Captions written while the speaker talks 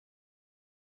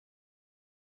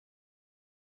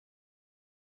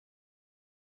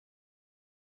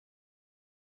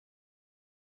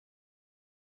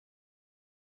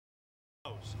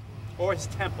or his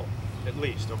temple, at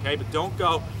least, okay? But don't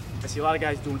go, I see a lot of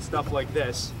guys doing stuff like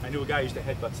this. I knew a guy who used to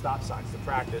headbutt stop signs to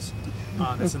practice.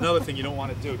 That's another thing you don't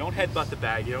want to do. Don't headbutt the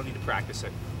bag, you don't need to practice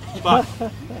it. But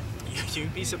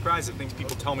you'd be surprised at things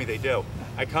people tell me they do.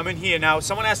 I come in here, now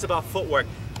someone asked about footwork.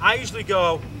 I usually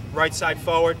go right side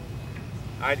forward.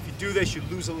 All right, if you do this, you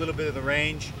lose a little bit of the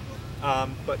range.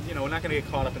 But you know, we're not gonna get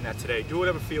caught up in that today. Do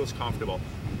whatever feels comfortable.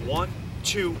 1,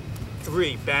 2,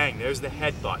 3, bang, there's the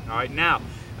headbutt. All right, now,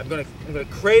 I'm gonna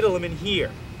cradle him in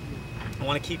here. I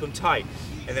wanna keep him tight.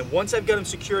 And then once I've got him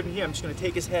secured in here, I'm just gonna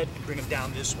take his head and bring him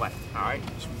down this way. All right,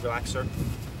 just relax, sir. I'm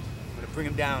gonna bring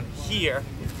him down here,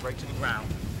 right to the ground,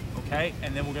 okay?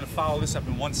 And then we're gonna follow this up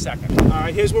in 1 second. All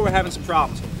right, here's where we're having some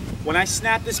problems. When I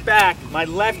snap this back, my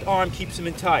left arm keeps him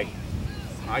in tight.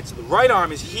 All right, so the right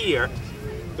arm is here.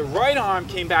 The right arm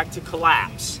came back to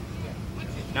collapse.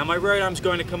 Now my right arm's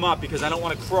going to come up because I don't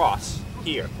want to cross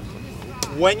here.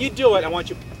 When you do it, I want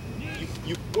you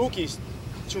Ukis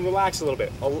to relax a little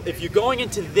bit. If you're going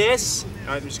into this,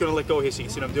 I'm just going to let go here so you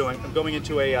can see what I'm doing. I'm going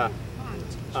into a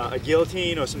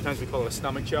guillotine, or sometimes we call it a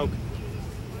stomach choke.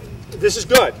 This is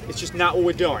good. It's just not what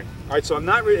we're doing. All right, so I'm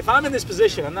not. If I'm in this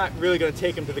position, I'm not really going to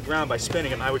take him to the ground by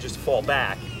spinning him. I would just fall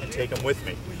back and take him with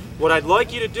me. What I'd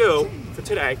like you to do for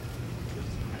today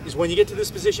is when you get to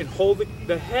this position, hold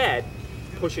the head,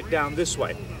 push it down this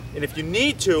way. And if you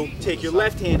need to, take your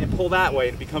left hand and pull that way,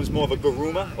 and it becomes more of a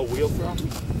garuma, a wheel throw,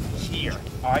 here.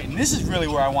 All right, and this is really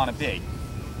where I want to be,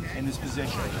 in this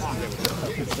position.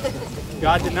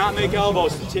 God did not make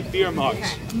elbows to tip beer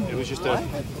mugs. It was just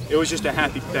a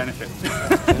happy benefit.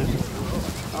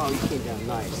 Oh, you came down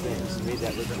nice, thanks. You made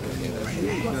that look good.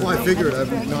 Well, I figured I'd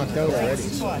been knocked out already.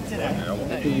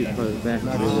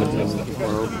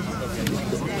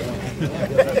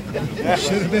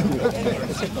 Should have been.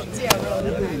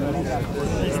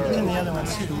 And the other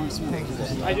ones too.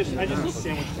 I just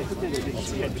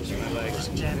sandwiched head between my legs.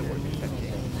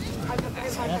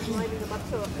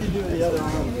 The other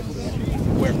arm.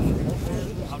 Where?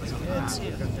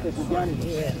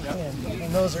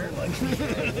 And those are like.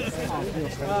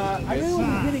 I really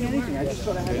wasn't getting anything. I just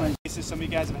sort of had my. Some of you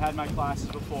guys have had my classes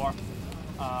before,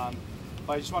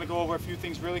 but I just want to go over a few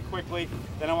things really quickly.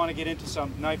 Then I want to get into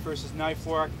some knife versus knife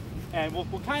work, and we'll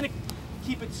kind of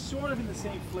keep it sort of in the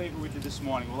same flavor we did this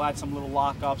morning. We'll add some little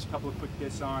lockups, a couple of quick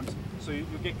disarms, so you'll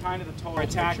get kind of the total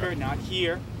attacker. Not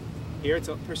here. Here,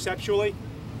 perceptually,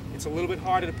 it's a little bit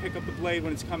harder to pick up the blade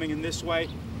when it's coming in this way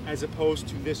as opposed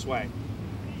to this way.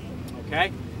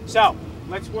 Okay? So,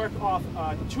 let's work off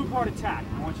the two-part attack.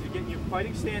 I want you to get in your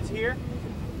fighting stance here,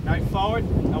 knife forward.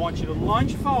 I want you to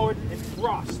lunge forward and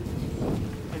thrust.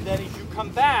 And then as you come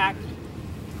back,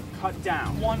 cut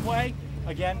down. One way,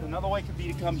 again, another way could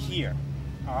be to come here.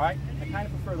 All right? I kind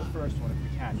of prefer the first one if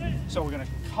we can. So we're going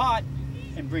to cut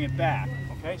and bring it back.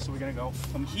 Okay, so we're going to go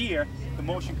from here, the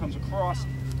motion comes across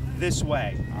this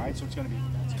way. All right, so it's going to be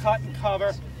cut and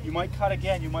cover. You might cut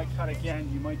again, you might cut again,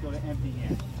 you might go to empty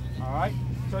hand. All right,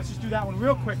 so let's just do that one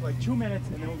real quick, like 2 minutes,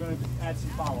 and then we're going to add some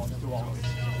follow-ups to all of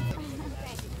this.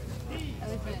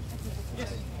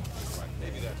 Yes.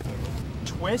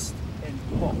 Twist and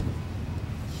pull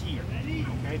here.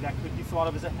 Okay, that could be thought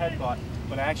of as a headbutt,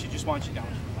 but I actually just want you down.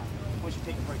 I want you to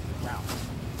take it right to the ground.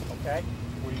 Okay,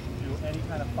 where you can do any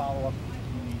kind of follow-up.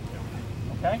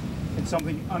 Okay? And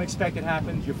something unexpected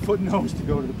happens, your foot knows to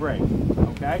go to the brake.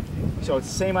 Okay? So it's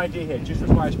the same idea here, it just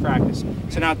requires practice.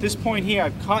 So now at this point here,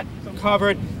 I've cut,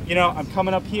 covered, you know, I'm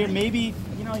coming up here, maybe,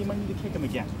 you know, you might need to kick him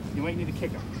again. You might need to kick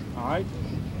him. Alright?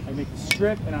 I make the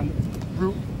strip and on the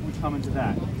root we come into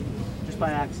that. Just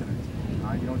by accident.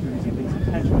 Alright, you don't do these things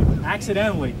intentionally, but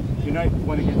accidentally, your knife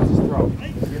went against his throat.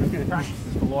 You're going to practice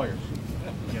this for lawyers.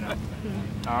 You know.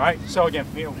 Alright, so again,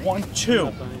 from here, 1,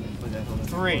 2,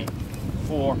 3,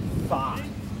 4,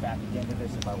 5. Back again to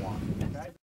this if I want.